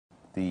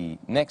The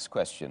next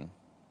question,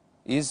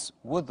 is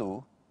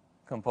wudu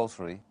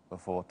compulsory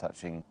before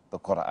touching the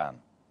Quran?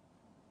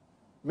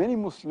 Many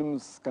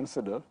Muslims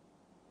consider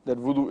that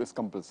wudu is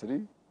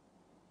compulsory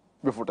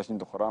before touching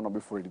the Quran or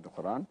before reading the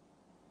Quran.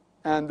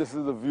 And this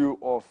is the view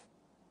of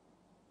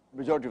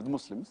majority of the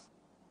Muslims.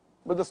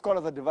 But the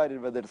scholars are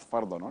divided whether it's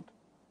fard or not.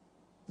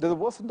 There's a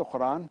verse in the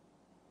Quran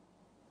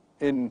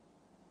in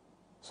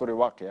Surah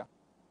Waqia,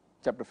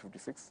 chapter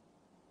 56,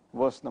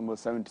 verse number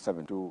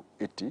 77 to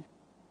 80,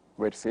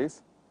 where it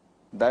says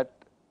that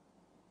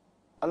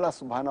Allah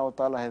subhanahu wa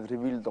ta'ala has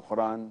revealed the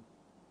Quran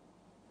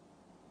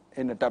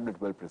in a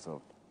tablet well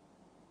preserved.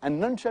 And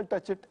none shall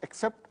touch it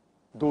except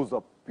those who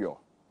are pure.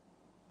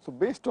 So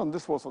based on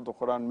this verse of the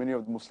Quran, many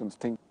of the Muslims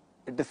think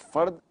it is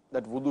fard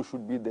that wudu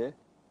should be there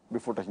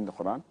before touching the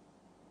Quran.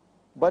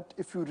 But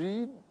if you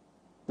read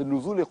the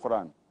Nuzul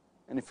Quran,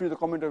 and if you read the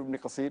comment of Ibn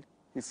Qasir,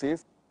 he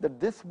says that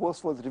this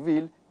verse was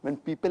revealed when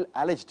people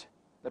alleged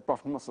that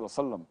Prophet Muhammad sallallahu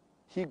alaihi wasallam,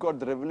 he got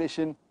the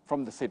revelation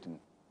from the Satan.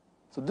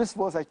 So this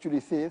verse actually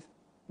says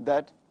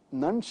that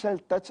none shall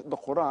touch the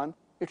Quran.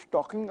 It's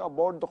talking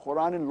about the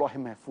Quran in Lawh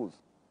Mahfuz.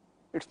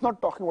 It's not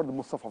talking about the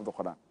Musaf of the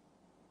Quran.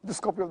 This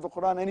copy of the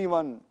Quran,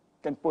 anyone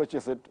can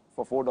purchase it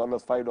for $4,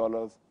 $5,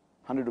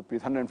 100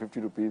 rupees, 150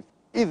 rupees,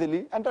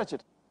 easily and touch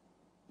it.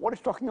 What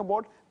it's talking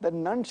about, that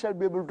none shall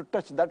be able to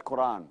touch that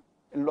Quran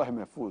in Lawh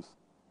Mahfuz,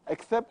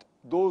 except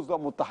those who are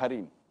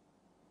mutaharin.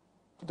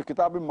 So the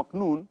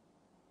Kitab-i-Maknoon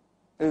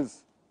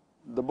is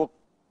the book,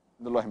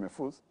 the Lawh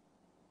Mahfuz.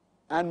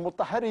 And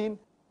mutaharin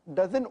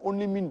doesn't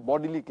only mean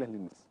bodily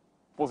cleanliness,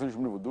 person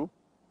should be wudu.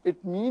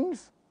 It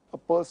means a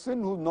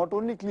person who's not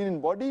only clean in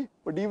body,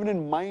 but even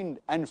in mind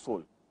and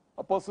soul.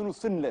 A person who's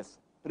sinless,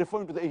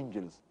 referring to the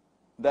angels,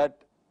 that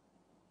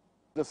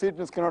the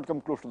Satanists cannot come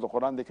close to the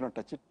Quran, they cannot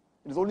touch it.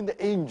 It is only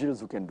the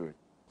angels who can do it.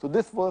 So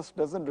this verse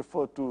doesn't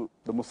refer to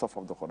the Musaf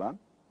of the Quran.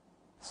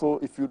 So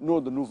if you know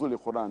the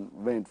Nuzul Quran,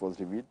 when it was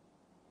revealed.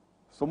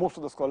 So most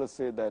of the scholars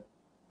say that,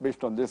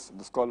 based on this,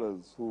 the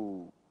scholars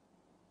who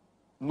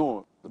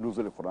know the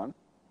Nuzul Quran,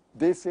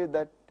 they say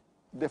that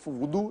therefore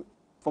wudu,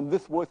 from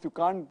this verse you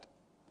can't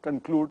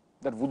conclude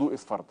that wudu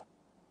is fard.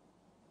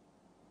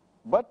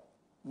 But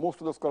most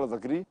of the scholars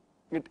agree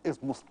it is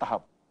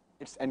mustahab,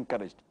 it's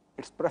encouraged.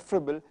 It's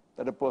preferable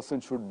that a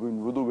person should be in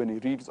wudu when he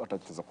reads or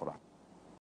touches the Quran.